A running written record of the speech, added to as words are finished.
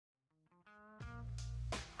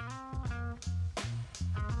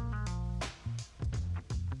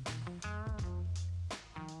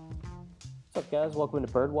What's up, guys? Welcome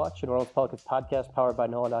to Birdwatch, an Orleans Pelicans podcast powered by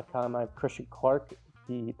NOLA.com. I'm Christian Clark,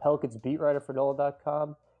 the Pelicans beat writer for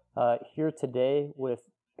NOLA.com. Here today with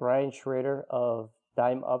Brian Schroeder of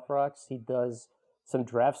Dime Up Rocks. He does some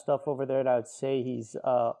draft stuff over there, and I would say he's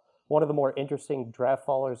one of the more interesting draft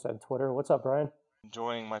followers on Twitter. What's up, Brian?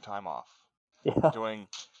 Enjoying my time off. Yeah.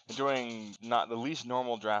 Enjoying not the least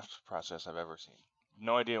normal draft process I've ever seen.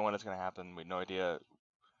 No idea when it's going to happen. We have no idea.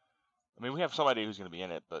 I mean, we have some idea who's going to be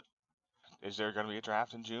in it, but is there going to be a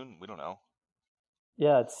draft in June? We don't know.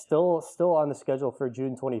 Yeah, it's still on the schedule for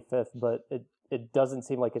June 25th, but it doesn't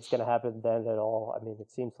seem like it's going to happen then at all. I mean, it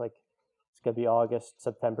seems like it's going to be August,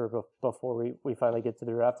 September before we finally get to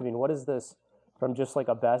the draft. I mean, what is this from just like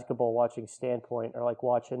a basketball watching standpoint, or like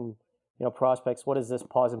watching, prospects? What does this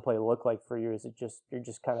pause and play look like for you? Is it just you're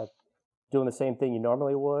just kind of doing the same thing you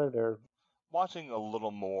normally would, or Watching a little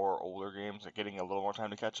more older games and getting a little more time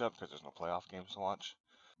to catch up because there's no playoff games to watch.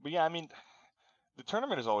 But yeah, I mean, the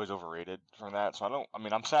tournament is always overrated from that. So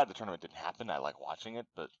I'm sad the tournament didn't happen. I like watching it,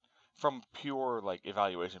 but from pure like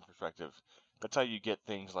evaluation perspective, that's how you get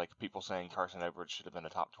things like people saying Carson Edwards should have been a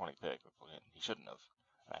top 20 pick. He shouldn't have.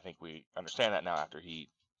 And I think we understand that now after he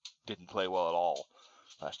didn't play well at all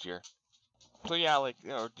last year. So yeah, like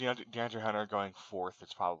DeAndre Hunter going fourth,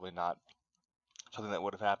 it's probably not something that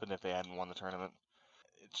would have happened if they hadn't won the tournament.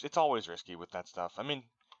 It's always risky with that stuff. I mean,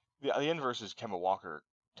 the inverse is Kemba Walker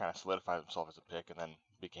kind of solidified himself as a pick and then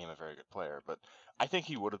became a very good player. But I think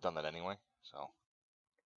he would have done that anyway. So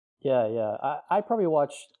yeah. I probably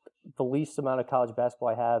watched the least amount of college basketball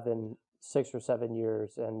I have in 6 or 7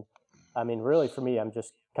 years, and I mean, really for me, I'm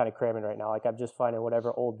just kind of cramming right now. Like I'm just finding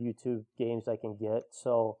whatever old YouTube games I can get.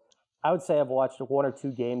 So I would say I've watched 1 or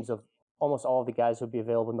 2 games of almost all of the guys who would be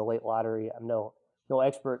available in the late lottery. I'm no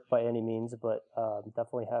expert by any means, but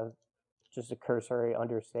definitely have just a cursory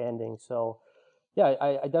understanding. So yeah,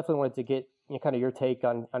 I definitely wanted to get kind of your take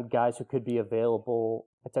on guys who could be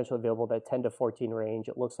potentially available that 10 to 14 range.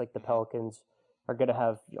 It looks like the Pelicans are going to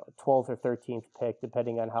have 12th or 13th pick,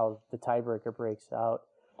 depending on how the tiebreaker breaks out.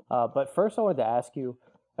 But first, I wanted to ask you,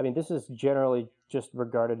 I mean, this is generally just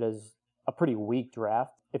regarded as a pretty weak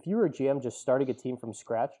draft. If you were a GM just starting a team from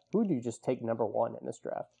scratch, who would you just take number one in this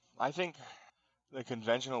draft? I think the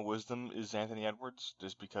conventional wisdom is Anthony Edwards,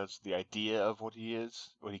 just because the idea of what he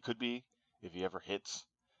could be, if he ever hits,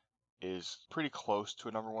 is pretty close to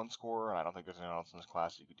a number one scorer, and I don't think there's anyone else in this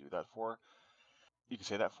class you could do that for. You could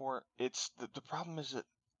say that for. It's the problem is that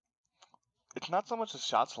it's not so much a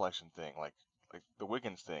shot selection thing, like the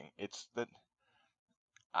Wiggins thing. It's that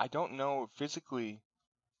I don't know physically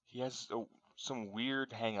he has some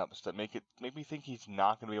weird hangups that make me think he's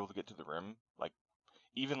not going to be able to get to the rim, like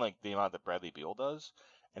even like the amount that Bradley Beal does.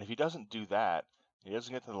 And if he doesn't do that, he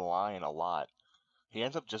doesn't get to the line a lot. He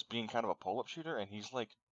ends up just being kind of a pull-up shooter, and he's like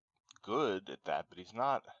good at that, but he's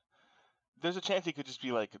not. There's a chance he could just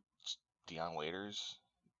be like Deion Waiters.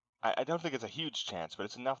 I don't think it's a huge chance, but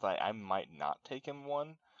it's enough that I might not take him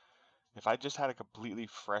one. If I just had a completely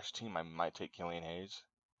fresh team, I might take Killian Hayes.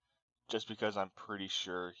 Just because I'm pretty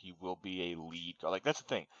sure he will be a lead guard. Like, that's the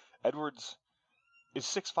thing. Edwards is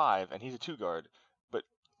 6'5", and he's a 2 guard, but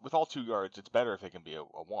with all 2 guards, it's better if they can be a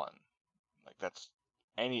 1. Like, that's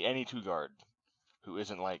any 2 guard who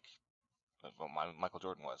isn't like what Michael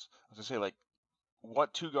Jordan was. I was going to say, like,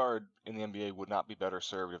 what 2 guard in the NBA would not be better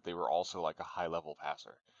served if they were also like a high-level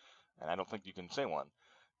passer? And I don't think you can say one.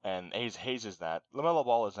 And Hayes is that. LaMelo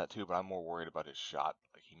Ball is that too, but I'm more worried about his shot.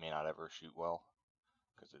 Like, he may not ever shoot well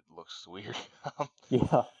because it looks weird.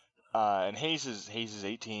 Yeah. And Hayes is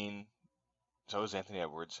 18. So is Anthony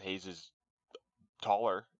Edwards. Hayes is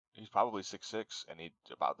taller. He's probably 6'6", and he's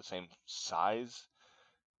about the same size.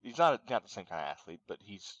 He's not the same kind of athlete, but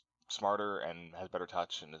he's smarter and has better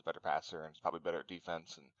touch and is a better passer and is probably better at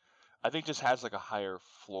defense. And I think just has like a higher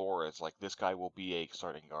floor as like this guy will be a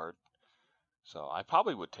starting guard. So I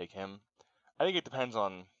probably would take him. I think it depends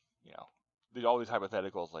on, all these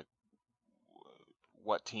hypotheticals, like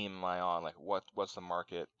what team am I on? Like what's the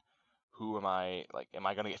market? Who am I? Like, am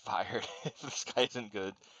I going to get fired if this guy isn't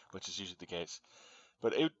good? Which is usually the case.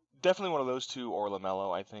 But it definitely one of those two or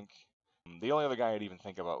LaMelo, I think. The only other guy I'd even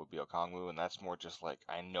think about would be Okongwu, and that's more just like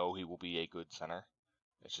I know he will be a good center.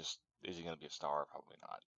 It's just, is he going to be a star? Probably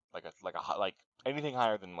not. Like anything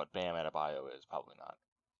higher than what Bam Adebayo is, probably not.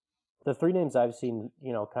 The 3 names I've seen,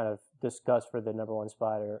 kind of discussed for the number one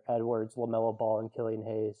spot are Edwards, LaMelo Ball, and Killian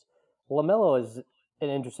Hayes. LaMelo is an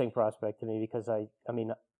interesting prospect to me because I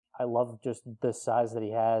love just the size that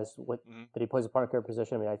he has, that he plays a point guard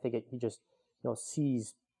position. I mean, I think he just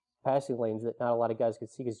sees passing lanes that not a lot of guys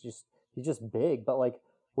could see because he's just big. But like,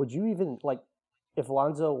 would you even like if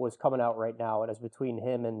Lonzo was coming out right now and it's between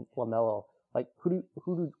him and LaMelo? Like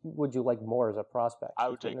would you like more as a prospect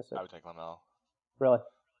between the I six? would take LaMelo. Really?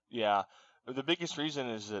 Yeah, the biggest reason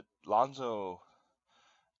is that Lonzo,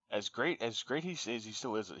 as great he is, he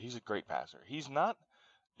still is. He's a great passer. He's not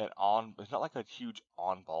like a huge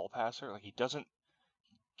on-ball passer. Like he doesn't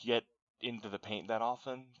get into the paint that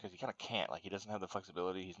often because he kind of can't. Like he doesn't have the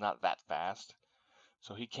flexibility. He's not that fast,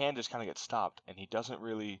 so he can just kind of get stopped. And he doesn't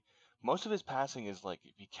really. Most of his passing is like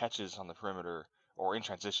if he catches on the perimeter or in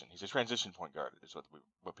transition. He's a transition point guard, is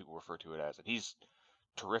what people refer to it as, and he's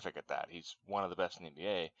terrific at that. He's one of the best in the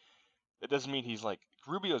NBA. It doesn't mean he's like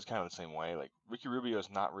Rubio's kind of the same way. Like Ricky Rubio's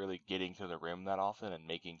not really getting to the rim that often and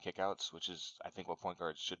making kickouts, which is I think what point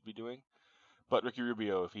guards should be doing. But Ricky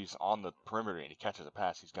Rubio, if he's on the perimeter and he catches a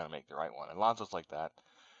pass, he's gonna make the right one. And Lonzo's like that.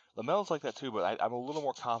 LaMelo's like that too, but I'm a little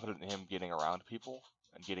more confident in him getting around people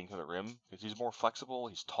and getting to the rim because he's more flexible.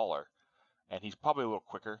 He's taller and he's probably a little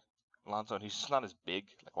quicker. Lonzo, and he's just not as big.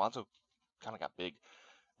 Like Lonzo kind of got big,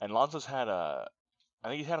 and Lonzo's had I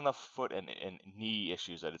think he's had enough foot and knee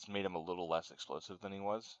issues that it's made him a little less explosive than he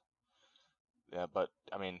was. Yeah, but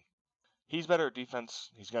I mean, he's better at defense.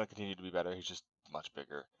 He's going to continue to be better. He's just much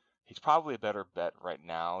bigger. He's probably a better bet right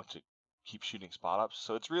now to keep shooting spot ups.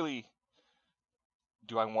 So it's really,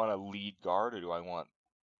 do I want a lead guard or do I want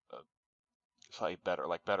a slightly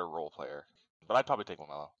better role player? But I'd probably take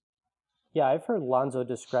LaMelo. Yeah, I've heard Lonzo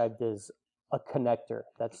described as a connector.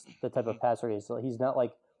 That's the type Hmm. of passer he is. So he's not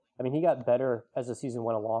like, I mean, he got better as the season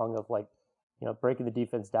went along of like, breaking the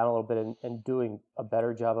defense down a little bit and doing a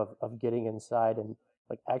better job of getting inside and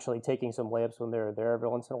like actually taking some layups when they're there every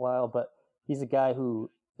once in a while. But he's a guy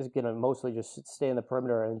who is going to mostly just stay in the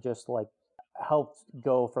perimeter and just like help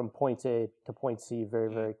go from point A to point C very,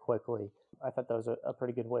 Hmm. very quickly. I thought that was a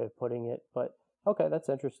pretty good way of putting it. But okay, that's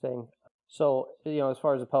interesting. So, as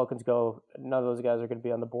far as the Pelicans go, none of those guys are going to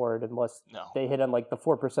be on the board unless No. they hit on like the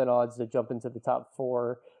 4% odds to jump into the top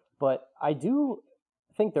four. But I do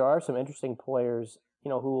think there are some interesting players, who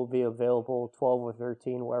will be available 12 or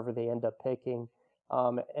 13, wherever they end up picking.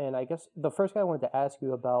 And I guess the first guy I wanted to ask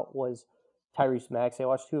you about was Tyrese Maxey. I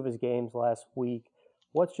watched two of his games last week.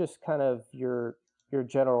 What's just kind of your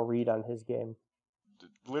general read on his game?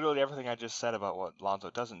 Literally everything I just said about what Lonzo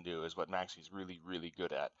doesn't do is what Maxey's really, really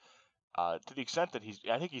good at. To the extent that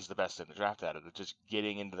I think he's the best in the draft at it, of just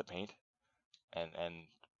getting into the paint and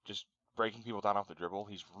just breaking people down off the dribble.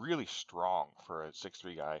 He's really strong for a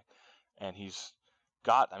 6'3" guy, and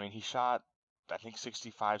I mean, he shot I think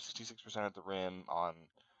 65, 66% at the rim on.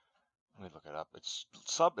 Let me look it up. It's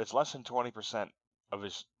less than 20% of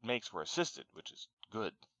his makes were assisted, which is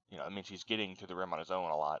good. That means he's getting to the rim on his own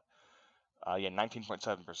a lot. Yeah,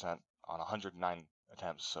 19.7% on 109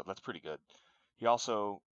 attempts, so that's pretty good. He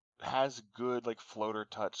also has good like floater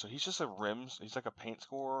touch, so he's just a rims. He's like a paint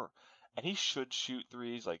scorer, and he should shoot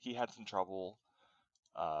threes. Like he had some trouble.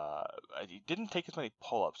 Uh, he didn't take as many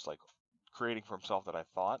pull-ups, like creating for himself that I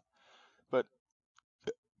thought, but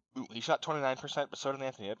he shot 29%. But so did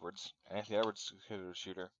Anthony Edwards. And Anthony Edwards is considered a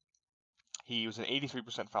shooter. He was an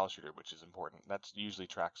 83% foul shooter, which is important. That usually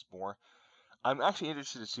tracks more. I'm actually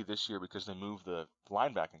interested to see this year because they moved the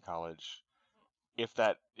line back in college. If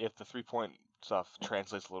the 3-point stuff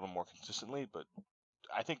translates a little more consistently, but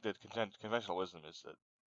I think that conventional wisdom is that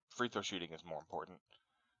free throw shooting is more important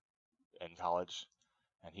in college,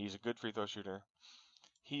 and he's a good free throw shooter.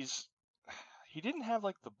 He's he didn't have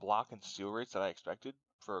like the block and steal rates that I expected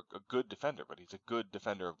for a good defender, but he's a good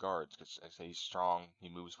defender of guards because I say he's strong, he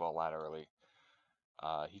moves well laterally.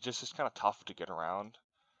 He just is kind of tough to get around,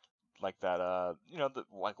 like that.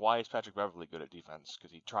 Like why is Patrick Beverly good at defense?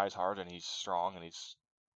 Because he tries hard and he's strong and he's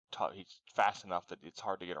fast enough that it's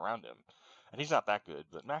hard to get around him. And he's not that good,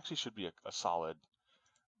 but Maxey should be a solid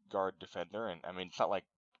guard defender. And I mean, it's not like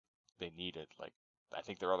they need it. Like I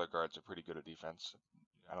think their other guards are pretty good at defense.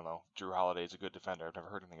 I don't know. Drew Holiday's a good defender. I've never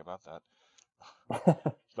heard anything about that.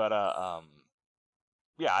 But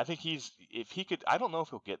yeah, I think if he could. I don't know if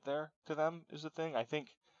he'll get there to them. Is the thing.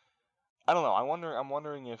 I don't know. I'm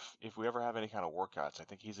wondering if we ever have any kind of workouts. I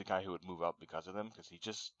think he's a guy who would move up because of them because he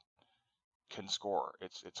just can score.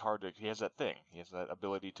 It's hard to. He has that thing. He has that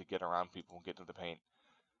ability to get around people and get into the paint,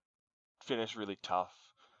 finish really tough.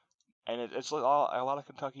 And it's like a lot of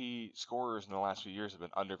Kentucky scorers in the last few years have been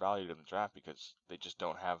undervalued in the draft because they just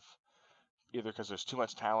don't have either because there's too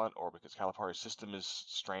much talent or because Calipari's system is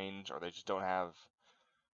strange or they just don't have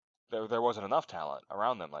there wasn't enough talent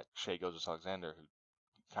around them like Shea Gilgeous-Alexander who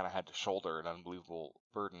kind of had to shoulder an unbelievable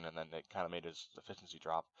burden and then it kind of made his efficiency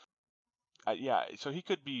drop. Yeah, so he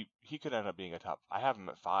could end up being a top. I have him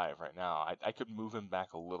at 5 right now. I could move him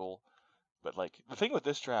back a little, but like the thing with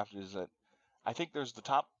this draft is that I think there's the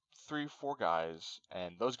top 4 guys,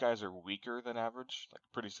 and those guys are weaker than average, like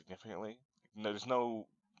pretty significantly. There's no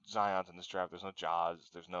Zions in this draft. There's no Jaws.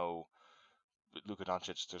 There's no Luka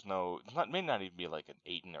Doncic. May not even be like an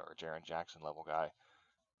Aiton or a Jaren Jackson level guy.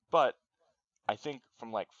 But I think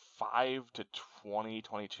from like 5 to 20,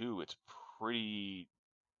 22, it's pretty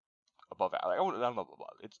above. Like, I don't know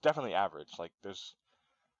above. It's definitely average. Like those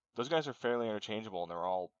guys are fairly interchangeable, and they're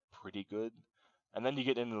all pretty good. And then you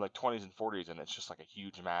get into like 20s and 40s, and it's just like a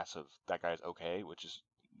huge mass of that guy's okay, which is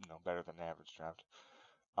better than an average draft.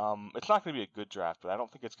 It's not going to be a good draft, but I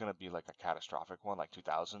don't think it's going to be like a catastrophic one like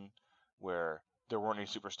 2000, where there weren't any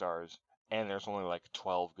superstars and there's only like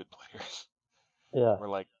 12 good players. Yeah. Where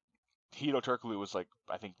like Hito Turkoglu was like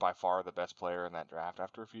I think by far the best player in that draft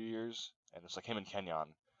after a few years, and it's like him and Kenyon.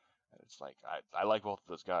 And it's like I like both of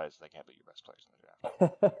those guys. They can't be your best players in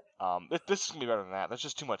the draft. This is gonna be better than that. There's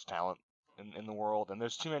just too much talent in the world, and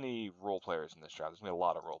there's too many role players in this draft. There's gonna be a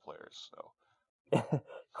lot of role players. So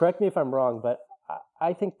Correct me if I'm wrong, but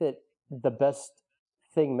I think that the best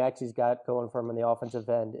thing Maxi's got going for him on the offensive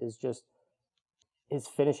end is just his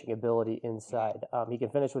finishing ability inside. He can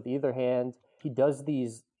finish with either hand. He does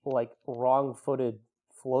these like wrong-footed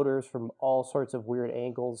floaters from all sorts of weird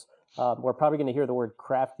angles. We're probably going to hear the word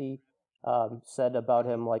crafty said about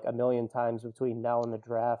him like a million times between now and the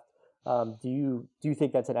draft. Do you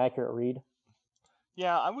think that's an accurate read?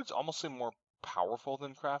 yeah, I would almost say more powerful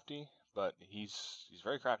than crafty, but he's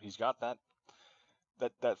very crafty. He's got that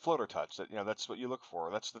floater touch that that's what you look for.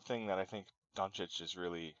 That's the thing that I think Doncic has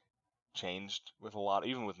really changed with a lot,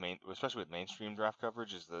 even with especially with mainstream draft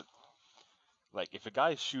coverage, is that like if a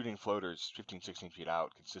guy's shooting floaters 15, 16 feet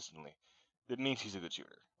out consistently, it means he's a good shooter.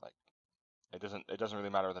 Like it doesn't really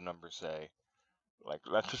matter what the numbers say. Like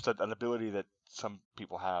that's just an ability that some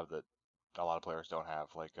people have that a lot of players don't have.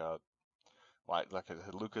 Like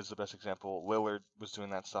Luka's the best example. Lillard was doing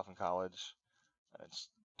that stuff in college. It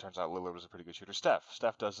turns out Lillard was a pretty good shooter.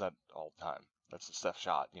 Steph does that all the time. That's the Steph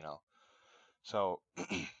shot. So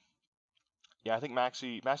yeah, I think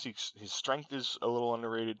Maxi his strength is a little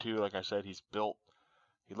underrated too. Like I said, he's built.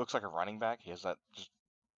 He looks like a running back. He has that just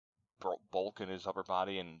bulk in his upper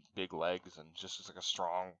body and big legs, and just is like a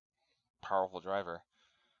strong, powerful driver.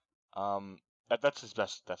 Um, that's his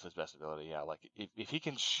best. That's his best ability. Yeah, like if he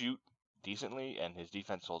can shoot decently and his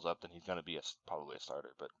defense holds up, then he's gonna be probably a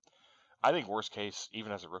starter. But I think worst case,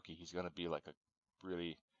 even as a rookie, he's gonna be like a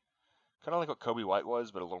really kind of like what Kobe White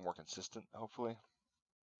was, but a little more consistent. Hopefully,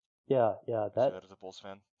 Yeah, I say that as a Bulls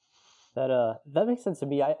fan. that makes sense to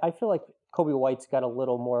me. I feel like Kobe White's got a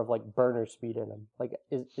little more of like burner speed in him. Like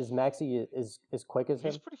is Maxi is quick as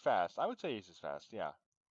He's him? pretty fast. I would say he's as fast. Yeah,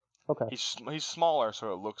 Okay. he's smaller,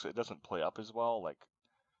 so it doesn't play up as well. Like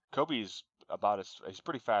Kobe's he's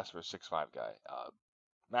pretty fast for a 6'5" guy.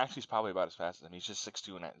 Maxi's probably about as fast as him. He's just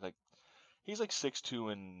 6'2" and like he's like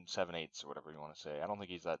 6'2" and 7/8 or whatever you want to say. I don't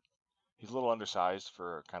think he's that. He's a little undersized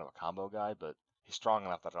for kind of a combo guy, but he's strong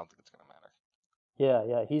enough that I don't think it's gonna matter.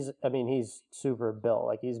 Yeah. I mean, he's super built.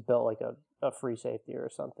 Like he's built like a free safety or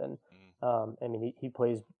something. Mm. I mean, he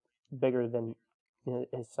plays bigger than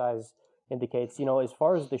his size indicates. As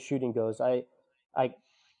far as the shooting goes, I,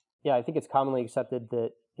 yeah, I think it's commonly accepted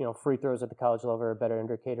that free throws at the college level are a better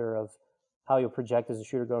indicator of how you'll project as a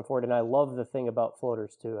shooter going forward. And I love the thing about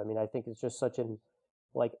floaters too. I mean, I think it's just such an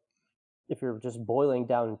like if you're just boiling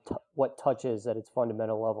down what touch is at its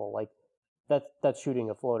fundamental level, like that's shooting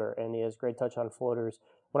a floater, and he has great touch on floaters.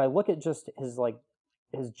 When I look at just his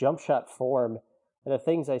jump shot form and the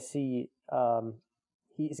things I see,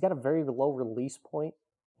 he's got a very low release point,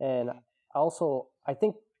 and Mm. also I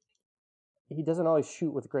think he doesn't always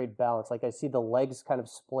shoot with great balance. Like I see the legs kind of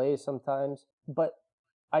splay sometimes, but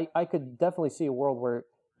I could definitely see a world where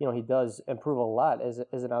he does improve a lot as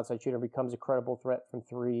an outside shooter, becomes a credible threat from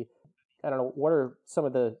three. I don't know, what are some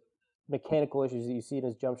of the mechanical issues that you see in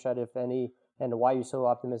his jump shot, if any, and why you're so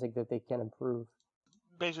optimistic that they can improve?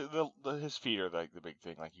 Basically, his feet are like the big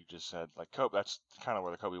thing, like you just said. Like Kobe, that's kind of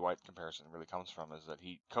where the Kobe White comparison really comes from. Is that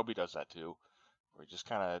Kobe does that too, where he just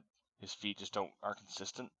kind of his feet just don't aren't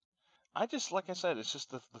consistent. Like I said, it's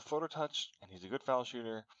just the floater touch, and he's a good foul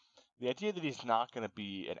shooter. The idea that he's not going to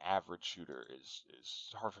be an average shooter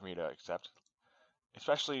is hard for me to accept,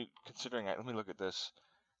 especially considering. Let me look at this.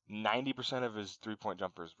 90% of his 3-point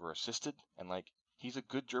jumpers were assisted, and like he's a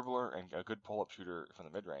good dribbler and a good pull-up shooter from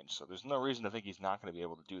the mid-range. So there's no reason to think he's not going to be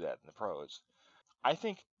able to do that in the pros. I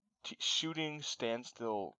think shooting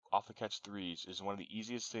standstill off the catch threes is one of the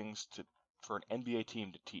easiest things for an NBA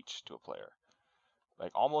team to teach to a player.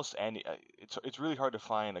 Like almost any, it's really hard to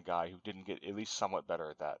find a guy who didn't get at least somewhat better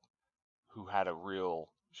at that, who had a real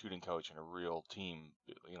shooting coach and a real team.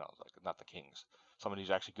 Like not the Kings. somebody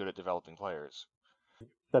who's actually good at developing players.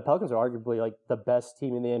 The Pelicans are arguably like the best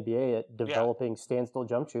team in the NBA at Yeah, developing standstill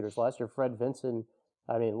jump shooters. Last year, Fred Vincent,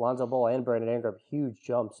 I mean, Lonzo Ball and Brandon Ingram, huge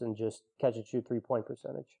jumps and just catch and shoot 3-point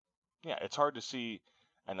percentage. yeah, it's hard to see,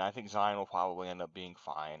 and I think Zion will probably end up being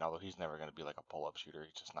fine, although he's never going to be like a pull-up shooter.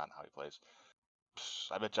 He's just not how he plays.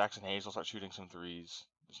 I bet Jackson Hayes will start shooting some threes.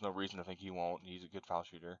 There's no reason to think he won't. He's a good foul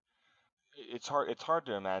shooter. It's hard. It's hard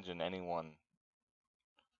to imagine anyone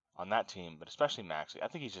on that team, but especially Maxey. I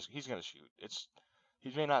think he's going to shoot.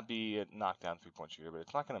 He may not be a knockdown 3-point shooter, but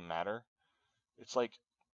it's not going to matter. It's like,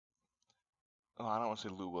 oh, I don't want to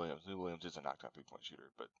say Lou Williams. Lou Williams is a knockdown 3-point shooter,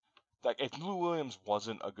 but like if Lou Williams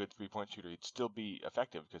wasn't a good 3-point shooter, he'd still be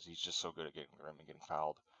effective because he's just so good at getting the rim and getting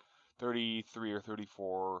fouled. 33 or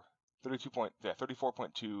 34,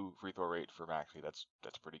 34.2 free throw rate for Maxey. That's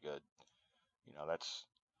pretty good. That's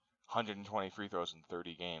 120 free throws in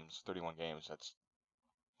 31 games.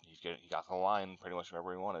 He got to the line pretty much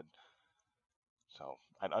wherever he wanted. So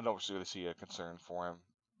I don't really see a concern for him.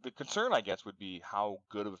 The concern, I guess, would be how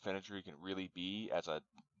good of a finisher he can really be as a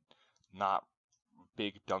not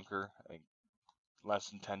big dunker. I think less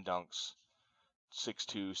than 10 dunks,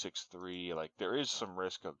 6'2", 6'3". Like there is some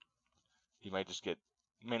risk of he may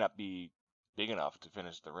not be big enough to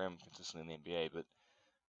finish the rim consistently in the NBA. But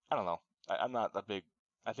I don't know. I'm not a big.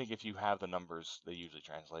 I think if you have the numbers, they usually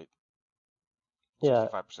translate. Yeah,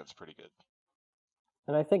 65% is pretty good.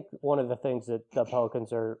 and I think one of the things that the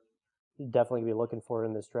Pelicans are definitely going to be looking for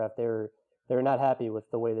in this draft, they're not happy with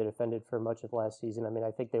the way they defended for much of last season. I mean,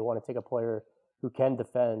 I think they want to take a player who can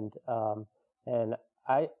defend, and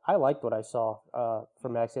I liked what I saw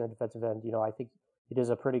from Maxey on the defensive end. I think he does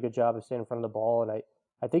a pretty good job of staying in front of the ball, and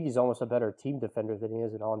I think he's almost a better team defender than he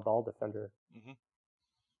is an on-ball defender. Hmm.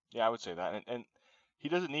 Yeah, I would say that, and he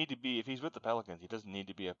doesn't need to be if he's with the Pelicans. He doesn't need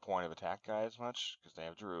to be a point of attack guy as much because they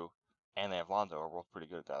have Drew and they have Lonzo. Are both pretty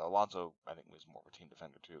good at that. Alonzo, I think, was more of a team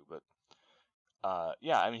defender too, but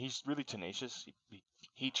yeah, I mean, he's really tenacious.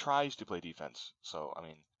 He tries to play defense. So I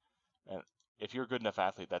mean, and if you're a good enough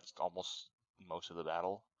athlete, that's almost most of the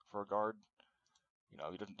battle for a guard.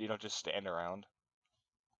 You don't just stand around.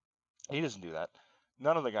 He doesn't do that.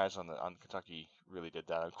 None of the guys on Kentucky really did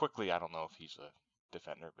that. Quickly, I don't know if he's a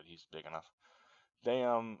defender, but he's big enough.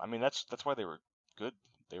 I mean, that's why they were good.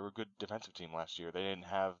 They were a good defensive team last year. They didn't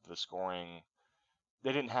have the scoring.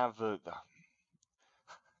 They didn't have the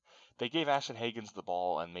They gave Ashton Hagans the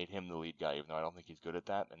ball and made him the lead guy, even though I don't think he's good at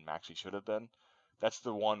that, and Maxey should have been. That's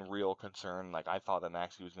the one real concern. Like I thought that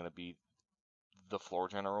Maxey was going to be the floor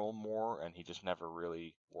general more, and he just never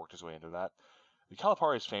really worked his way into that.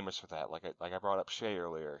 Calipari is famous for that. Like I brought up Shea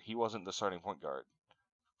earlier, he wasn't the starting point guard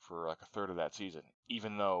for like a third of that season,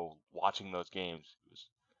 even though watching those games it was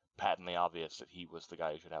patently obvious that he was the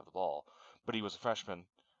guy who should have the ball. But he was a freshman,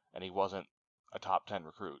 and he wasn't a top 10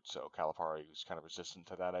 recruit, so Calipari was kind of resistant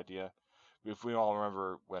to that idea. If we all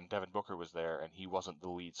remember when Devin Booker was there and he wasn't the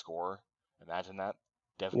lead scorer, imagine that.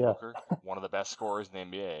 Devin Yeah, Booker, one of the best scorers in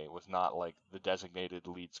the NBA, was not like the designated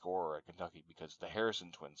lead scorer at Kentucky because the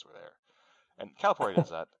Harrison twins were there. And Calipari does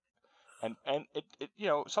that. And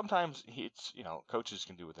sometimes it's coaches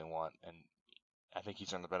can do what they want, and I think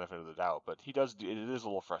he's earned the benefit of the doubt. But he does. It is a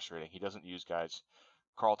little frustrating. He doesn't use guys.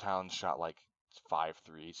 Karl Towns shot like 5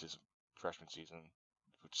 threes his freshman season,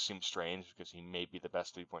 which seems strange because he may be the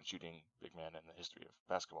best 3-point shooting big man in the history of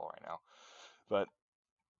basketball right now. But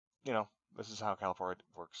this is how Calipari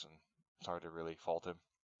works, and it's hard to really fault him,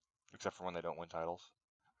 except for when they don't win titles.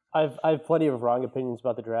 I've plenty of wrong opinions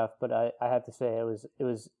about the draft, but I have to say it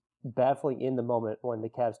was baffling in the moment when the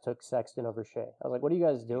Cavs took Sexton over Shea. I was like, what are you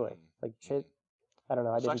guys doing? Like Shea, I don't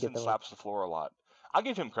know. I didn't get Sexton the slaps the floor a lot. I'll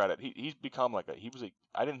give him credit. He's become like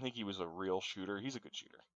I didn't think he was a real shooter. He's a good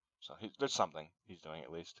shooter. So there's something he's doing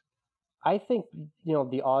at least. I think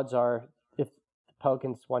the odds are if the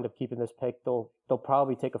Pelicans wind up keeping this pick, they'll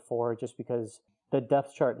probably take a forward just because the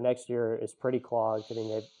depth chart next year is pretty clogged. I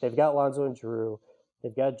mean they've got Lonzo and Drew,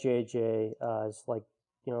 they've got JJ as like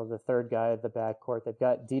the third guy at the backcourt. They've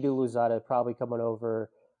got Didu Luzada probably coming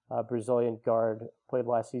over, Brazilian guard played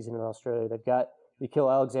last season in Australia. They've got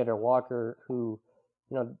Nikhil Alexander Walker who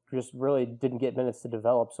just really didn't get minutes to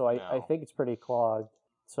develop. So I think it's pretty clogged.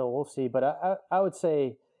 So we'll see. But I would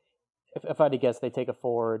say if I had to guess, they take a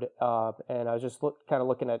forward. And I was just kind of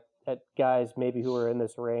looking at guys maybe who are in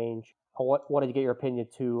this range. I wanted to get your opinion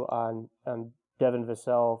too on Devin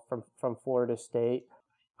Vassell from Florida State.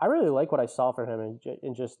 I really like what I saw from him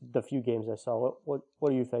in just the few games I saw. What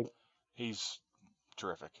do you think? He's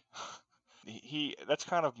terrific. That's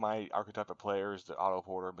kind of my archetype of players, the Otto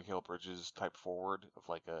Porter, Mikal Bridges type forward of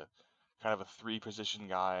like a kind of a 3-position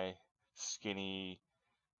guy, skinny,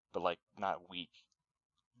 but like not weak.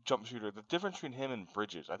 jump shooter. The difference between him and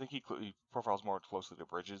Bridges, I think he profiles more closely to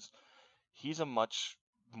Bridges. He's a much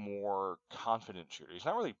more confident shooter. He's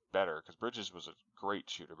not really better because Bridges was a great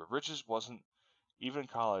shooter, but Bridges wasn't, even in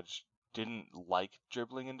college, didn't like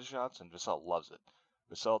dribbling into shots, and Vassell loves it.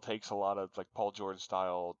 Vassell takes a lot of like Paul George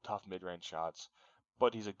style tough mid-range shots,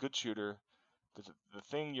 but he's a good shooter. The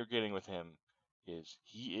thing you're getting with him is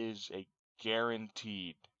he is a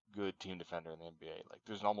guaranteed good team defender in the NBA. Like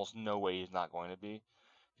there's almost no way he's not going to be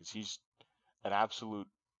because he's an absolute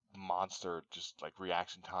monster, just like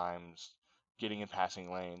reaction times, getting in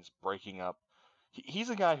passing lanes, breaking up. He's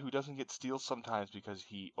a guy who doesn't get steals sometimes because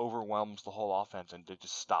he overwhelms the whole offense and they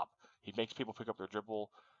just stop. He makes people pick up their dribble.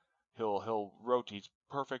 He'll rotate. He's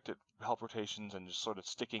perfect at help rotations and just sort of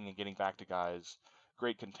sticking and getting back to guys.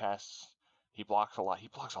 Great contests. He blocks a lot. He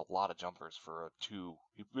blocks a lot of jumpers for a two.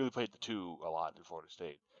 He really played the two a lot in Florida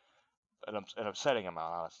State, and I'm setting him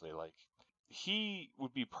out honestly. Like he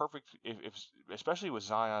would be perfect if especially with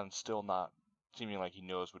Zion still not seeming like he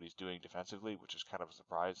knows what he's doing defensively, which is kind of a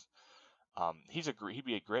surprise. He'd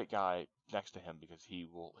be a great guy next to him because he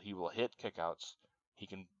will hit kickouts. He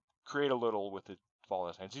can create a little with the ball in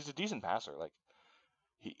his hands. He's a decent passer. Like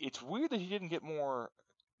it's weird that he didn't get more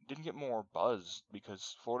buzz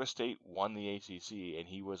because Florida State won the ACC and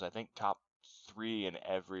he was I think top 3 in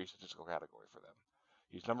every statistical category for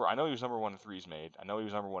them. I know he was number 1 in threes made. I know he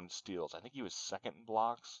was number 1 in steals. I think he was second in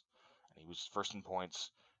blocks, and he was first in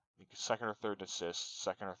points. I think second or third in assists,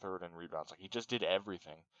 second or third in rebounds. Like he just did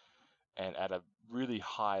everything, and at a really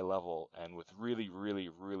high level, and with really, really,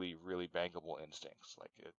 really, really bankable instincts.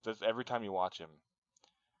 Like every time you watch him,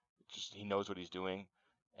 he knows what he's doing,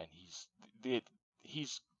 and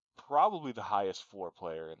he's probably the highest floor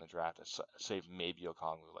player in the draft, save maybe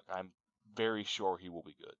Okongwu. Like I'm very sure he will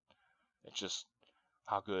be good. It's just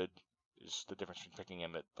how good is the difference between picking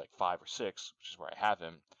him at like 5 or 6, which is where I have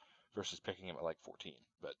him, versus picking him at like 14.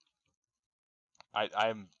 But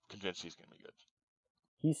I'm convinced he's going to be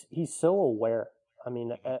good. He's so aware. I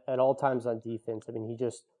mean, at all times on defense. I mean,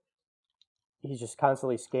 he's just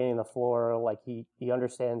constantly scanning the floor. Like he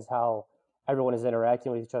understands how everyone is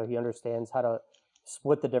interacting with each other. He understands how to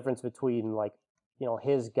split the difference between like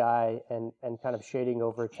his guy and kind of shading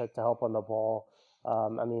over to help on the ball.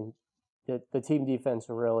 I mean, the team defense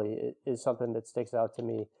really is something that sticks out to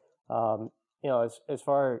me. As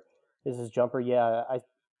far as his jumper, yeah,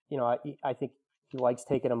 I think he likes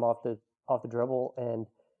taking him off the dribble, and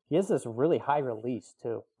he has this really high release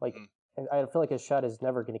too. Like, and I feel like his shot is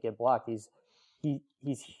never going to get blocked. He's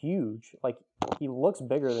huge. Like he looks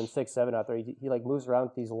bigger than 6'7" out there. He like moves around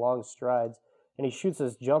with these long strides, and he shoots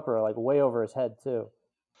his jumper like way over his head too.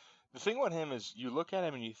 The thing about him is you look at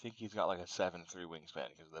him and you think he's got like a 7'3" wingspan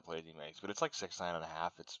because of the plays he makes, but it's like 6'9.5".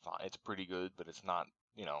 It's fine. It's pretty good, but it's not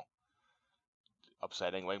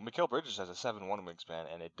upsetting. Like Mikal Bridges has a 7'1" wingspan,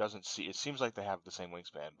 and it seems like they have the same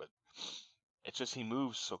wingspan, but it's just he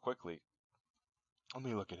moves so quickly. Let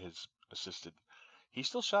me look at his assisted. He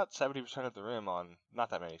still shot 70% at the rim on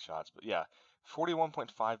not that many shots, but yeah,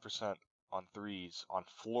 41.5% on threes on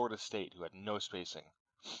Florida State, who had no spacing.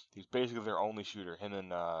 He's basically their only shooter. Him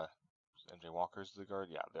and MJ Walker's the guard.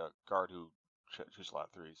 Yeah, the guard who shoots a lot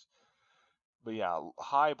of threes. But yeah,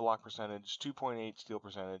 high block percentage, 2.8 steal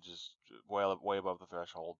percentage is way above the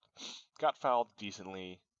threshold. Got fouled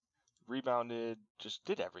decently, rebounded, just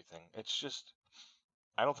did everything. It's just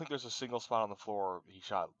I don't think there's a single spot on the floor he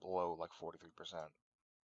shot below like 43%.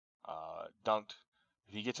 Dunked.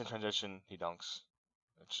 If he gets in transition, he dunks.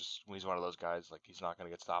 It's just he's one of those guys like he's not going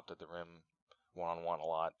to get stopped at the rim one-on-one a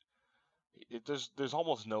lot. There's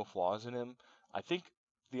almost no flaws in him. I think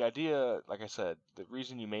the idea, like I said, the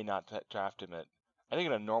reason you may not draft him I think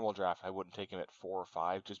in a normal draft I wouldn't take him at 4 or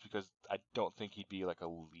 5 just because I don't think he'd be like a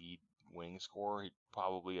lead wing scorer. He'd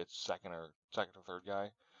probably a second or third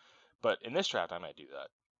guy. But in this draft I might do that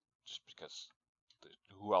just because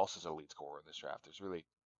who else is a lead scorer in this draft? There's really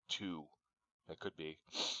 2 that could be.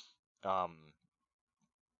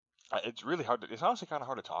 It's really hard. It's honestly kind of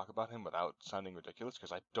hard to talk about him without sounding ridiculous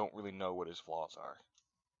because I don't really know what his flaws are.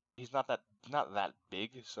 He's not that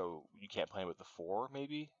big, so you can't play him at the 4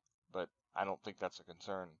 maybe. But I don't think that's a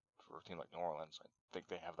concern for a team like New Orleans. I think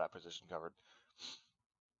they have that position covered.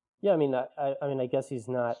 Yeah, I mean, I guess he's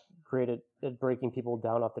not great at breaking people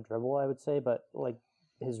down off the dribble, I would say, but like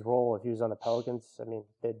his role, if he was on the Pelicans, I mean,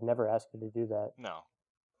 they'd never ask him to do that. No.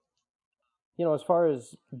 As far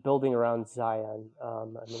as building around Zion, I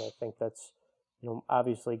mean, I think that's,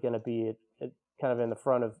 obviously going to be kind of in the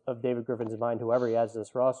front of David Griffin's mind, whoever he has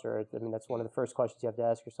this roster. I mean, that's one of the first questions you have to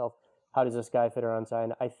ask yourself. How does this guy fit around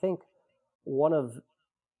Zion? I think one of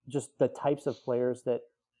just the types of players that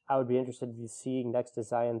I would be interested to see next to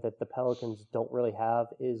Zion that the Pelicans don't really have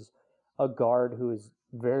is a guard who is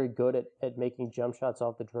very good at making jump shots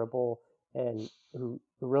off the dribble and who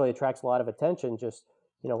really attracts a lot of attention. Just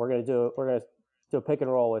we're gonna do a pick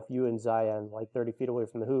and roll with you and Zion like 30 feet away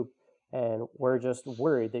from the hoop, and we're just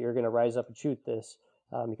worried that you're going to rise up and shoot this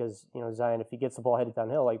because Zion, if he gets the ball headed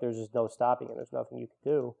downhill, like there's just no stopping it. There's nothing you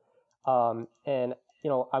can do. And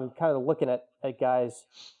I'm kind of looking at guys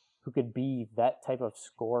who could be that type of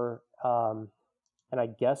scorer. And I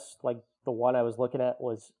guess like the one I was looking at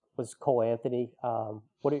was Cole Anthony.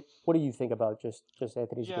 What do you think about just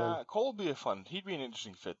Anthony's game? Yeah, Cole would be a fun. He'd be an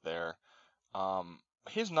interesting fit there. Um,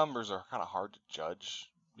 his numbers are kind of hard to judge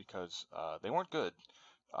because they weren't good.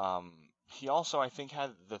 He also, I think,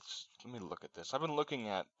 had this. Let me look at this. I've been looking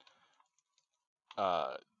at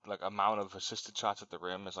like amount of assisted shots at the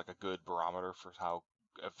rim as like a good barometer for how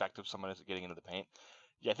effective someone is at getting into the paint.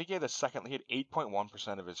 Yeah, I think he had he had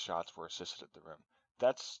 8.1% of his shots were assisted at the rim.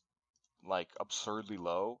 That's like absurdly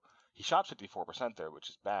low. He shot 54% there, which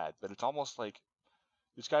is bad, but it's almost like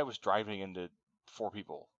this guy was driving into four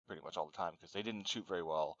people pretty much all the time because they didn't shoot very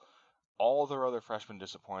well. All their other freshmen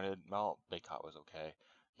disappointed. Well, Baycott was okay.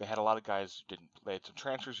 They had a lot of guys who didn't. They had some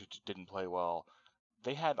transfers who just didn't play well.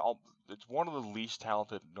 They had all. It's one of the least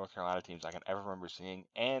talented North Carolina teams I can ever remember seeing,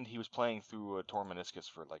 and he was playing through a torn meniscus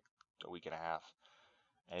for like a week and a half,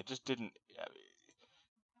 and it just didn't.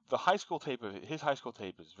 The high school tape of his high school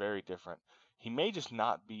tape is very different. He may just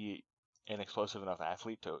not be an explosive enough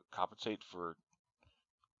athlete to compensate for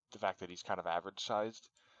the fact that he's kind of average sized.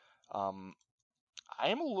 Um, I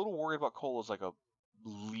am a little worried about Cole as like a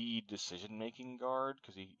lead decision making guard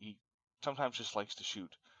because he sometimes just likes to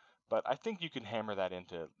shoot. But I think you can hammer that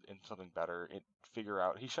into something better and figure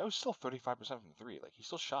out he was still 35% from three. Like he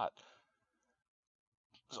still shot.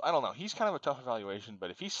 So I don't know. He's kind of a tough evaluation,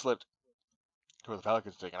 but if he slipped to where the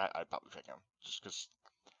Pelicans taken, I'd probably pick him just because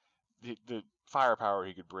the firepower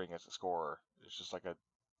he could bring as a scorer is just like a.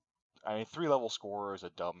 I mean, 3-level scorer is a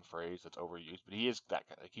dumb phrase that's overused, but he is that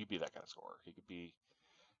kind. Like, he could be that kind of scorer. He could be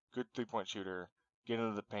good 3-point shooter, get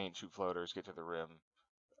into the paint, shoot floaters, get to the rim,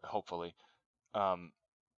 hopefully. Um,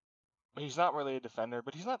 he's not really a defender,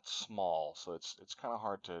 but he's not small, so it's kind of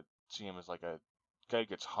hard to see him as like a guy who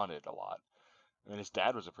gets hunted a lot. I mean, his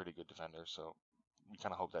dad was a pretty good defender, so we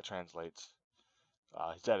kind of hope that translates.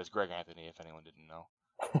 His dad is Greg Anthony, if anyone didn't know,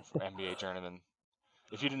 for NBA journeyman.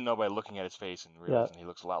 If you didn't know by looking at his face and realizing he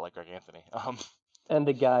looks a lot like Greg Anthony. And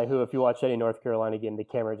the guy who, if you watch any North Carolina game, the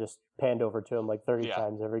camera just panned over to him like 30 Yeah.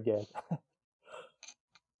 times every game.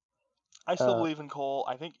 I still believe in Cole.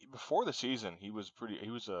 I think before the season, he was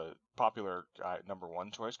a popular number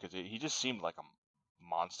one choice because he just seemed like a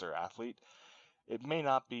monster athlete. It may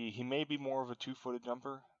not be. He may be more of a 2-footed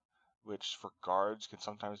jumper, which for guards can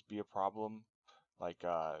sometimes be a problem. Like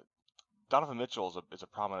Donovan Mitchell is a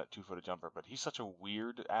prominent 2-footed jumper, but he's such a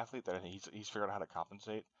weird athlete that he's figured out how to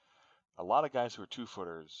compensate. A lot of guys who are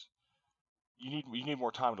 2-footers, you need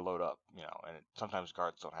more time to load up, and sometimes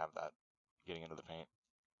guards don't have that getting into the paint.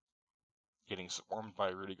 Getting swarmed by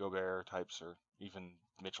Rudy Gobert types or even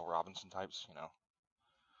Mitchell Robinson types.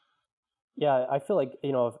 Yeah, I feel like,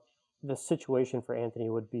 the situation for Anthony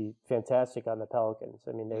would be fantastic on the Pelicans.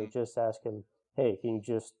 I mean, they would just ask him, hey, can you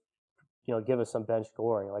just, give us some bench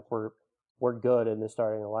scoring? Like we're good in the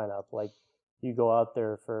starting lineup. Like you go out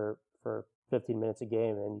there for 15 minutes a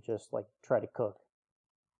game and just like try to cook.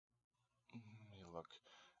 Let me look.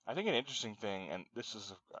 I think an interesting thing, and this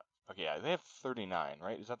is okay. Yeah, they have 39,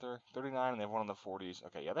 right? Is that their 39, and they have one in the 40s?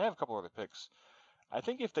 Okay, yeah, they have a couple other picks. I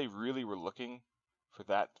think if they really were looking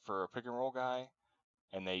for a pick and roll guy,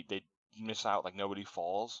 and they miss out like nobody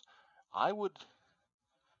falls,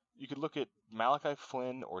 you could look at Malachi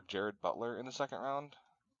Flynn or Jared Butler in the second round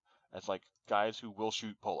as like guys who will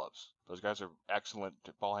shoot pull-ups. Those guys are excellent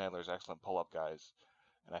ball handlers, excellent pull-up guys,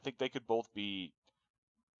 and I think they could both be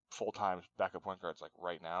full-time backup point guards like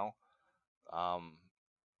right now.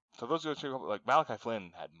 So those are two. Like Malachi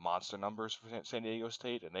Flynn had monster numbers for San Diego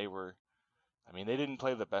State, and they didn't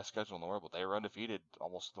play the best schedule in the world, but they were undefeated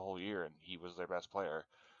almost the whole year, and he was their best player.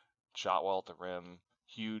 Shot well at the rim,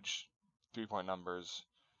 huge 3-point numbers,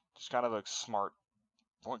 just kind of a smart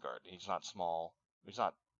point guard. He's not small, he's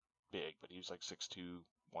not big, but he's like 6'2",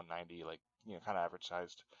 190, like kind of average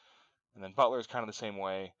sized. And then Butler is kind of the same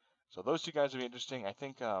way. So those two guys would be interesting. I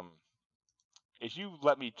think if you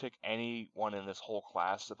let me pick anyone in this whole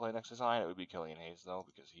class to play next to Zion, it would be Killian Hayes though,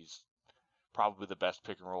 because he's probably the best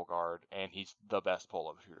pick and roll guard, and he's the best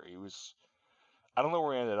pull-up shooter. I don't know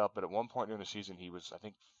where he ended up, but at one point during the season, he was, I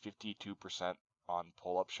think, 52% on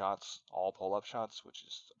pull-up shots, all pull-up shots, which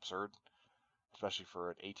is absurd, especially for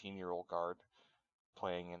an 18-year-old guard.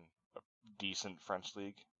 playing in a decent French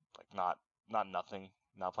league, like not nothing,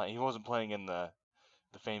 not playing. He wasn't playing in the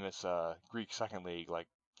famous Greek second league like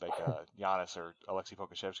Giannis or Alexei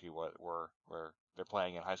Pokashevsky were, where they're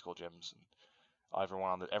playing in high school gyms, and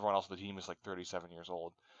everyone else on the team is like 37 years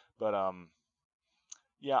old. But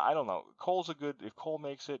yeah, I don't know. Cole's a good if Cole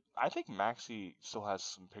makes it. I think Maxey still has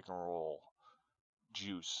some pick and roll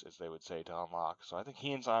juice, as they would say, to unlock. So I think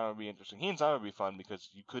he and Zion would be interesting. He and Zion would be fun because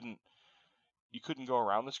you couldn't go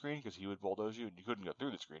around the screen because he would bulldoze you, and you couldn't go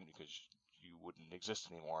through the screen because you wouldn't exist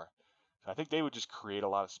anymore. So I think they would just create a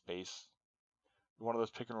lot of space. One of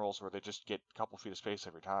those pick and rolls where they just get a couple feet of space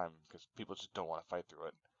every time because people just don't want to fight through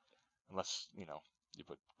it, unless you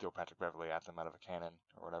throw Patrick Beverly at them out of a cannon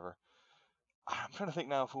or whatever. I'm trying to think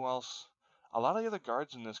now of who else. A lot of the other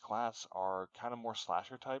guards in this class are kind of more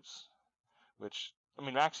slasher types, which I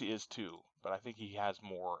mean Maxey is too, but I think he has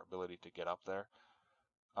more ability to get up there.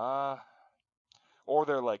 Uh, or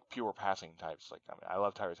they're like pure passing types. Like I mean, I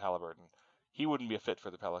love Tyrese Halliburton. He wouldn't be a fit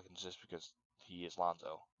for the Pelicans just because he is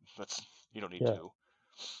Lonzo. That's you don't need Yeah. two.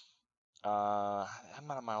 I'm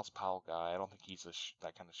not a Miles Powell guy. I don't think he's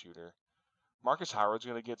that kind of shooter. Marcus Howard's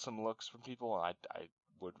going to get some looks from people, and I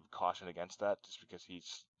would caution against that just because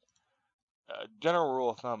he's general rule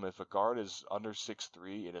of thumb. If a guard is under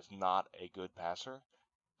 6'3", it is not a good passer.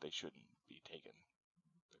 They shouldn't be taken.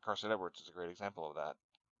 Carson Edwards is a great example of that.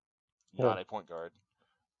 Yeah. Not a point guard,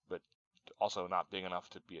 but also not big enough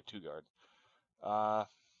to be a two guard. Uh,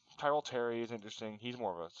 Tyrell Terry is interesting. He's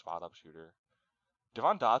more of a spot up shooter.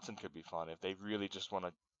 Devon Dotson could be fun if they really just want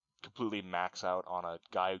to completely max out on a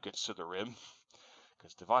guy who gets to the rim,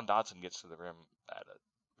 because Devon Dotson gets to the rim at a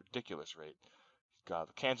ridiculous rate. God,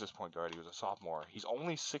 the Kansas point guard, he was a sophomore. He's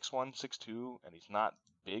only 6'1", 6'2", and he's not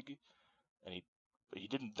big, and he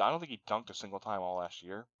didn't. I don't think he dunked a single time all last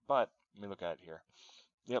year. But let me look at it here.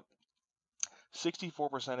 Yep,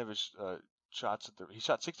 64% of his shots he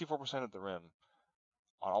shot 64% at the rim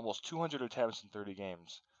on almost 200 attempts in 30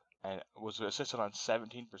 games, and was assisted on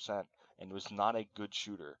 17%, and was not a good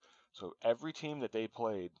shooter. So every team that they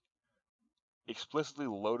played explicitly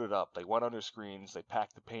loaded up. They went under screens, they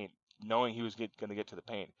packed the paint, knowing he was going to get to the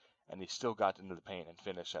paint, and he still got into the paint and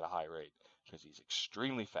finished at a high rate because he's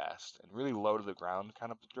extremely fast and really low to the ground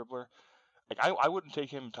kind of dribbler. Like I wouldn't take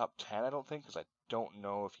him top 10, I don't think, because I don't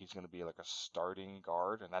know if he's going to be like a starting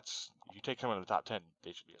guard, and that's if you take him in the top 10,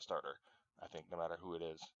 they should be a starter. I think no matter who it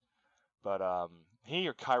is. But he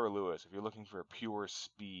or Kyra Lewis, if you're looking for a pure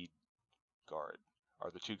speed guard,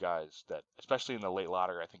 are the two guys that, especially in the late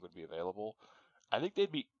lottery, I think would be available. I think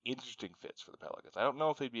they'd be interesting fits for the Pelicans. I don't know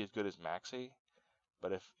if they'd be as good as Maxey,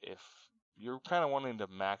 but if you're kind of wanting to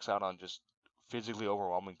max out on just physically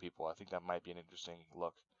overwhelming people, I think that might be an interesting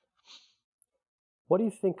look. What do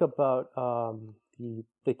you think about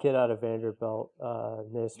the kid out of Vanderbilt,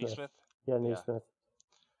 Naismith? Nesmith, Yeah, yeah, Naismith.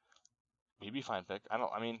 he'd be a fine pick.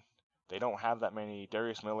 I mean, they don't have that many.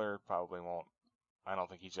 Darius Miller probably won't. I don't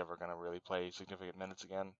think he's ever going to really play significant minutes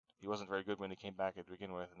again. He wasn't very good when he came back to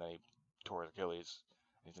begin with, and then he tore his Achilles.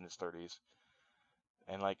 He's in his 30s.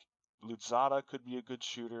 And like Lutzada could be a good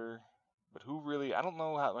shooter, but who really? I don't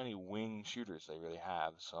know how many wing shooters they really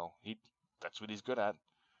have. So that's what he's good at.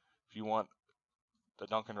 If you want the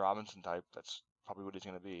Duncan Robinson type, that's probably what he's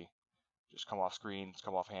going to be. Just come off screens,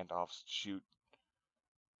 come off handoffs, shoot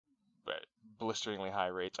blisteringly high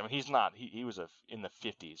rates. I mean, he's not. He was in the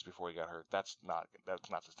 50s before he got hurt. That's not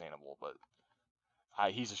sustainable. But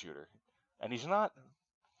he's a shooter, and he's not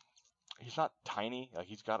tiny. Like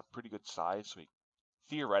he's got a pretty good size, so he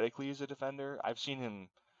theoretically is a defender. I've seen him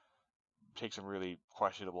take some really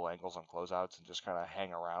questionable angles on closeouts and just kind of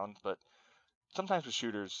hang around. But sometimes with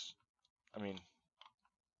shooters, I mean,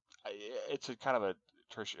 it's a kind of a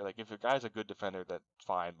tertiary. Like if a guy's a good defender, that's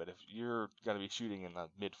fine. But if you're going to be shooting in the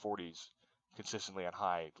mid 40s consistently on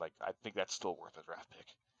high, like I think that's still worth a draft pick.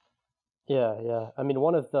 Yeah, yeah. I mean,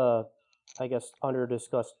 one of the, I guess, under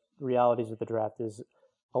discussed realities of the draft is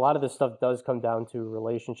a lot of this stuff does come down to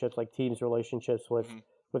relationships, like teams' relationships Mm-hmm.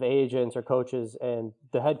 with agents or coaches. And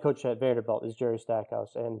the head coach at Vanderbilt is Jerry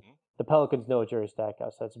Stackhouse, and Mm-hmm. the Pelicans know Jerry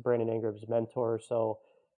Stackhouse. That's Brandon Ingram's mentor. So,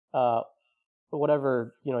 uh,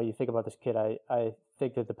 whatever you think about this kid, I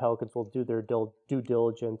think that the Pelicans will do their due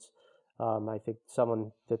diligence. I think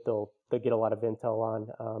someone that they'll get a lot of intel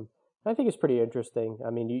on. I think it's pretty interesting. I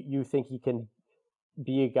mean, you think he can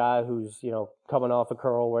be a guy who's coming off a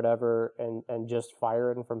curl or whatever and just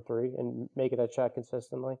firing from three and making that shot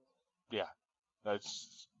consistently? Yeah,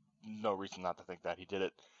 that's no reason not to think that he did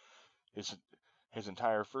it his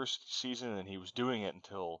entire first season, and he was doing it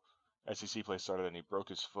until SEC play started and he broke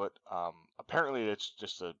his foot. Apparently, it's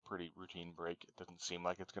just a pretty routine break. It doesn't seem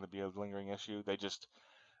like it's going to be a lingering issue.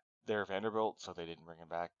 They're Vanderbilt, so they didn't bring him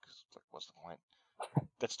back. 'Cause it's like, what's the point?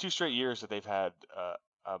 That's 2 straight years that they've had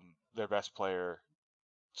their best player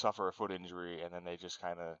suffer a foot injury, and then they just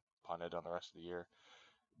kind of punted on the rest of the year.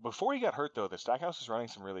 Before he got hurt, though, the Stackhouse was running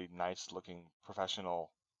some really nice-looking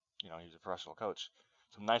professional. He's a professional coach.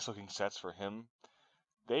 Some nice-looking sets for him.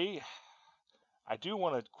 I do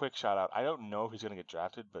want a quick shout out. I don't know if he's going to get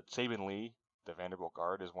drafted, but Saban Lee, the Vanderbilt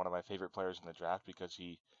guard, is one of my favorite players in the draft because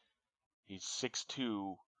he's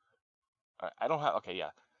 6'2". I don't have okay, yeah.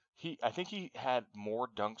 I think he had more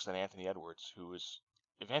dunks than Anthony Edwards, who is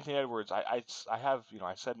if Anthony Edwards, I have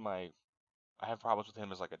I said I have problems with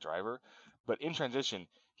him as like a driver, but in transition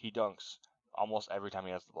he dunks almost every time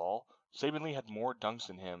he has the ball. Saban Lee had more dunks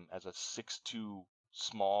than him as a 6'2"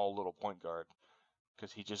 small little point guard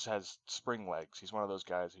because he just has spring legs. He's one of those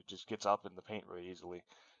guys who just gets up in the paint really easily,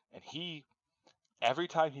 and every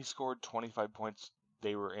time he scored 25 points,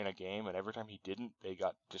 they were in a game, and every time he didn't, they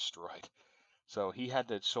got destroyed. So he had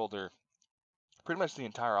to shoulder pretty much the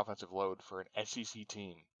entire offensive load for an SEC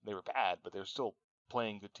team. They were bad, but they were still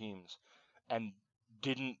playing good teams, and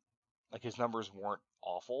didn't his numbers weren't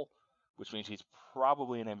awful, which means he's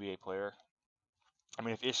probably an NBA player. I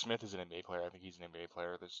mean, if Ish Smith is an NBA player, I think he's an NBA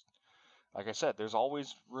player. Like I said, there's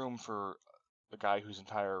always room for a guy whose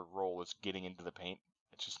entire role is getting into the paint.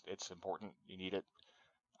 It's important. You need it.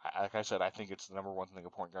 Like I said, I think it's the number one thing a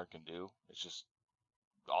point guard can do. It's just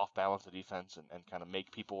off balance the defense and kind of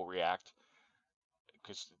make people react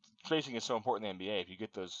because spacing is so important in the NBA. If you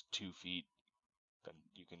get those 2 feet, then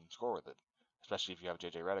you can score with it, especially if you have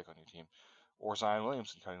JJ Redick on your team or Zion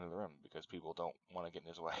Williamson cutting to the rim because people don't want to get in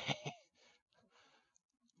his way.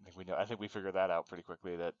 I think we figured that out pretty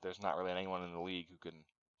quickly that there's not really anyone in the league who can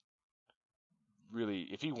really,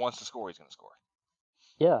 if he wants to score, he's going to score.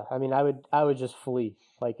 Yeah, I mean, I would just flee.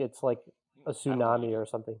 Like it's like a I don't think tsunami or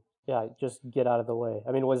something. Yeah, just get out of the way.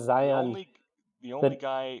 I mean, was Zion the only the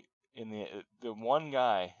guy in the one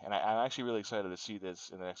guy, and I'm actually really excited to see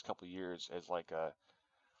this in the next couple of years, is like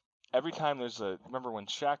every time remember when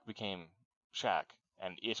Shaq became Shaq,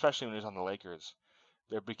 and especially when he was on the Lakers,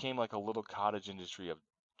 there became like a little cottage industry of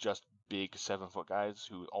just big 7-foot guys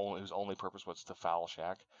whose only purpose was to foul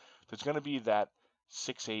Shaq. There's going to be that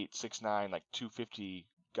 6'8", 6'9", like 250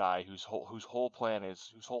 guy whose whole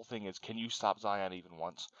thing is, can you stop Zion even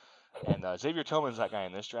once? And Xavier Tillman's that guy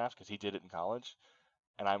in this draft because he did it in college.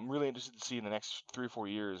 And I'm really interested to see in the next 3 or 4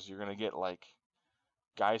 years, you're going to get like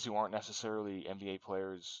guys who aren't necessarily NBA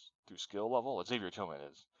players through skill level. Xavier Tillman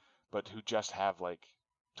is, but who just have like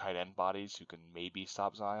tight end bodies who can maybe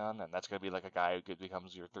stop Zion, and that's going to be like a guy who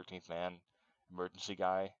becomes your 13th man emergency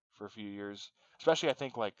guy for a few years. Especially, I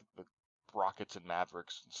think like the Rockets and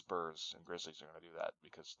Mavericks and Spurs and Grizzlies are going to do that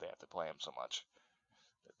because they have to play him so much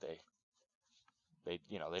that they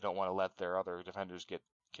don't want to let their other defenders get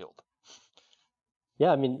killed.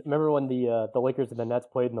 Yeah, I mean, remember when the Lakers and the Nets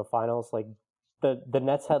played in the finals? Like the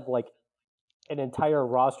Nets had like an entire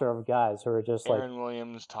roster of guys who are just like, Aaron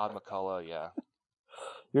Williams, Todd McCullough, yeah.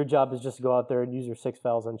 your job is just to go out there and use your 6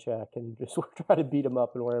 fouls on Shaq and just try to beat him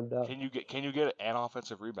up and wear him down. Can you get an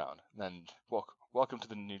offensive rebound? Then welcome to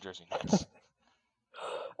the New Jersey Nets.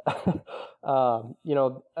 I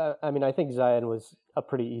mean, I think Zion was a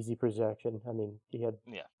pretty easy projection. I mean, he had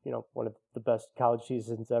one of the best college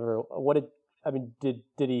seasons ever. Did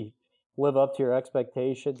he live up to your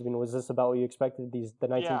expectations? I mean, was this about what you expected? The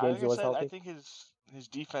 19 games he was healthy. I think his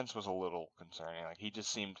defense was a little concerning. Like it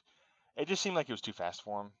just seemed like it was too fast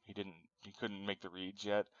for him. He couldn't make the reads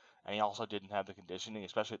yet, and he also didn't have the conditioning,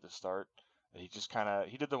 especially at the start. He just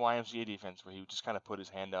he did the YMCA defense where he would just kind of put his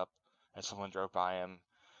hand up as someone drove by him.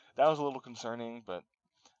 That was a little concerning, but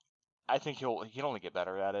I think he can only get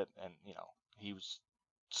better at it. And he was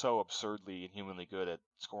so absurdly and humanly good at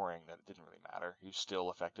scoring that it didn't really matter. He was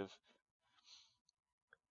still effective.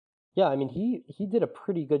 Yeah, I mean, he did a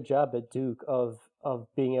pretty good job at Duke of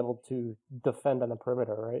being able to defend on the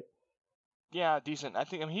perimeter, right? Yeah, decent. I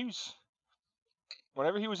mean,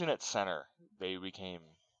 whenever he was in at center, they became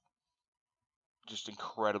just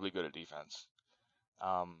incredibly good at defense.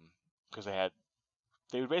 Because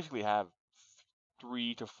they would basically have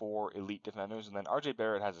 3 to 4 elite defenders, and then RJ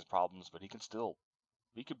Barrett has his problems, but he could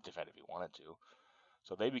defend if he wanted to.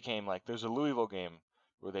 So they became like, there's a Louisville game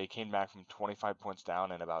where they came back from 25 points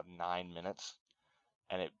down in about 9 minutes,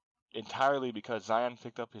 and it entirely because Zion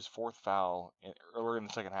picked up his 4th foul earlier in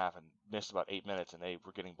the second half and missed about 8 minutes, and they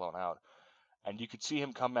were getting blown out. And you could see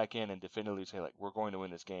him come back in and definitively say, like, we're going to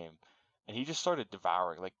win this game. And he just started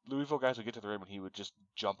devouring. Like, Louisville guys would get to the rim and he would just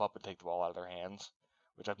jump up and take the ball out of their hands,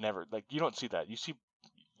 which I've never like. You don't see that.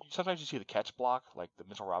 Sometimes you see the catch block, like the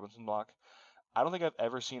Mitchell Robinson block. I don't think I've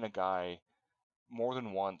ever seen a guy more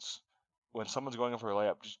than once when someone's going in for a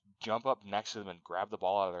layup just jump up next to them and grab the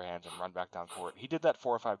ball out of their hands and run back down court. He did that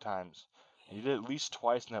 4 or 5 times, and he did it at least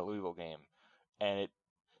twice in that Louisville game, and it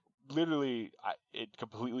literally, it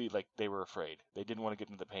completely, like, they were afraid. They didn't want to get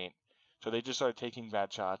into the paint. So they just started taking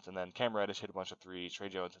bad shots, and then Cam Reddish hit a bunch of threes, Trey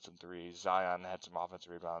Jones hit some threes, Zion had some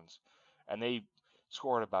offensive rebounds, and they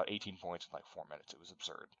scored about 18 points in like 4 minutes. It was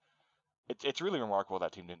absurd. It's really remarkable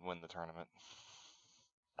that team didn't win the tournament.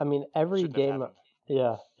 I mean, every Shouldn't have game, happened.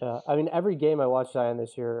 yeah. I mean, every game I watched Zion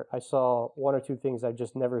this year, I saw one or two things I've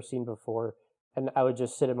just never seen before, and I would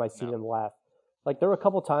just sit in my seat No. and laugh. Like there were a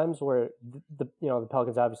couple times where the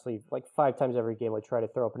Pelicans obviously like 5 times every game would try to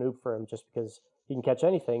throw up an oop for him just because he can catch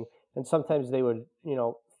anything, and sometimes they would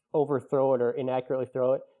overthrow it or inaccurately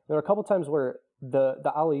throw it. There were a couple times where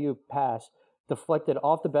the alley oop pass deflected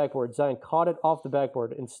off the backboard, Zion caught it off the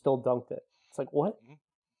backboard and still dunked it. It's like what?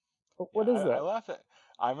 Mm-hmm. What Yeah, is I that? laugh at.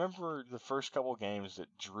 I remember the first couple games that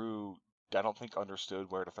Drew, I don't think understood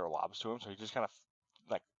where to throw lobs to him, so he just kind of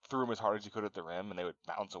like threw them as hard as he could at the rim, and they would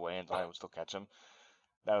bounce away, and Zion would still catch them.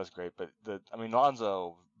 That was great, but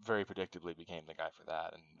Lonzo very predictably became the guy for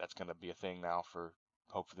that, and that's going to be a thing now for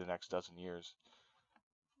hopefully the next dozen years.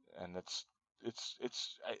 And it's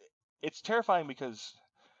terrifying because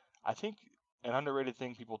I think an underrated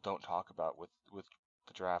thing people don't talk about with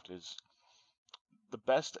the draft is the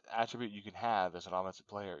best attribute you can have as an offensive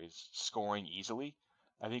player is scoring easily.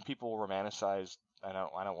 I think people romanticize. I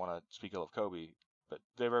don't want to speak ill of Kobe, but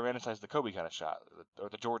they romanticize the Kobe kind of shot or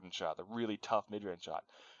the Jordan shot, the really tough mid-range shot,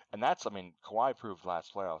 and Kawhi proved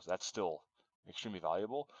last playoffs that's still extremely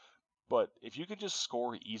valuable. But if you can just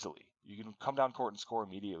score easily, you can come down court and score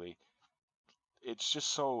immediately. It's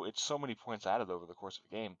so many points added over the course of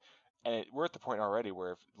the game, and we're at the point already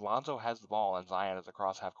where if Lonzo has the ball and Zion is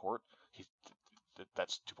across half court,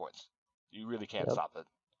 that's 2 points. You really can't Yep. stop it.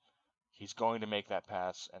 He's going to make that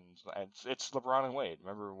pass, and it's LeBron and Wade.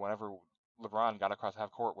 Remember, whenever LeBron got across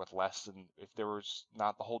half court with less than, if there was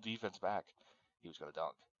not the whole defense back, he was going to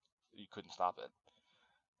dunk. You couldn't stop it.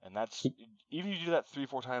 And that's, even if you do that 3 or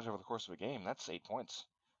 4 times over the course of a game, that's 8 points.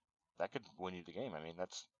 That could win you the game.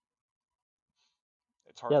 It's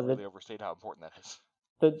hard Yeah, to really overstate how important that is.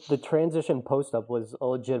 the transition post up was a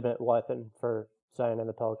legitimate weapon for Zion and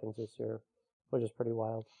the Pelicans this year, which is pretty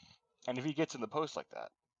wild. And if he gets in the post like that,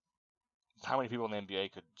 how many people in the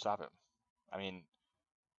NBA could stop him?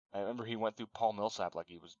 I remember he went through Paul Millsap like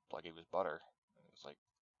he was butter. It was like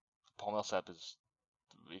Paul Millsap is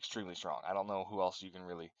extremely strong. I don't know who else you can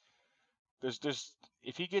really. There's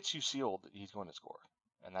if he gets you sealed, he's going to score,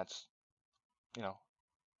 and that's you know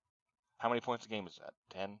how many points a game is that?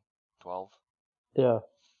 10, 12? Yeah.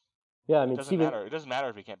 I mean, It doesn't Steven, matter. It doesn't matter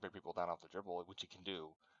if he can't break people down off the dribble, which he can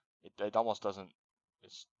do. It almost doesn't.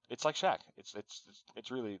 It's like Shaq.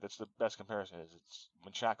 It's really that's the best comparison. It's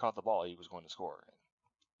when Shaq caught the ball, he was going to score, and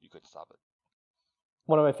you couldn't stop it.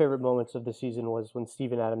 one of my favorite moments of the season was when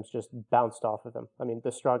Steven Adams just bounced off of him. I mean,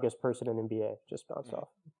 the strongest person in NBA just bounced off.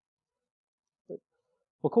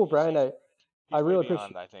 Well, cool, Brian. I He's way really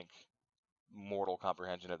beyond, appreciate. I think, mortal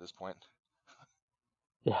comprehension at this point.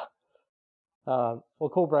 Yeah. Well,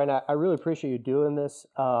 cool, Brian. I really appreciate you doing this.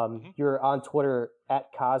 You're on Twitter at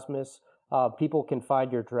Cosmos. People can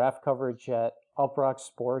find your draft coverage at Uprock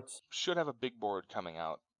Sports. Should have a big board coming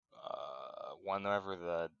out whenever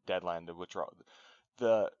the deadline to withdraw.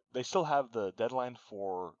 They still have the deadline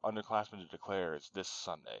for underclassmen to declare is this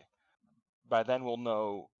Sunday. By then we'll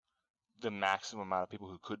know the maximum amount of people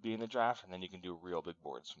who could be in the draft, and then you can do real big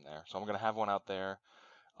boards from there. So I'm gonna have one out there.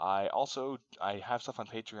 I have stuff on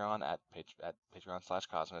Patreon at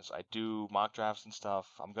Patreon/Cosmos. I do mock drafts and stuff.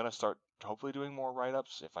 I'm gonna start hopefully doing more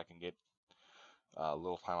write-ups if I can get a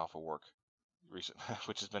little time off of work which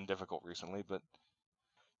has been difficult recently. But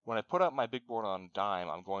when I put up my big board on Dime,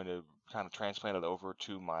 I'm going to kind of transplant it over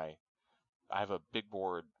to I have a big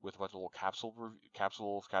board with a bunch of little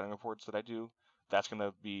capsule scouting reports that I do. That's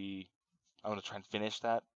gonna be I'm gonna try and finish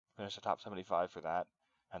the top 75 for that,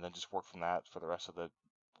 and then just work from that for the rest of the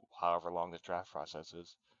however long this draft process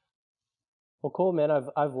is. Well, cool, man.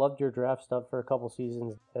 I've loved your draft stuff for a couple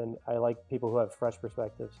seasons, and I like people who have fresh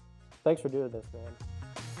perspectives. Thanks for doing this,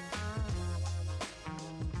 man.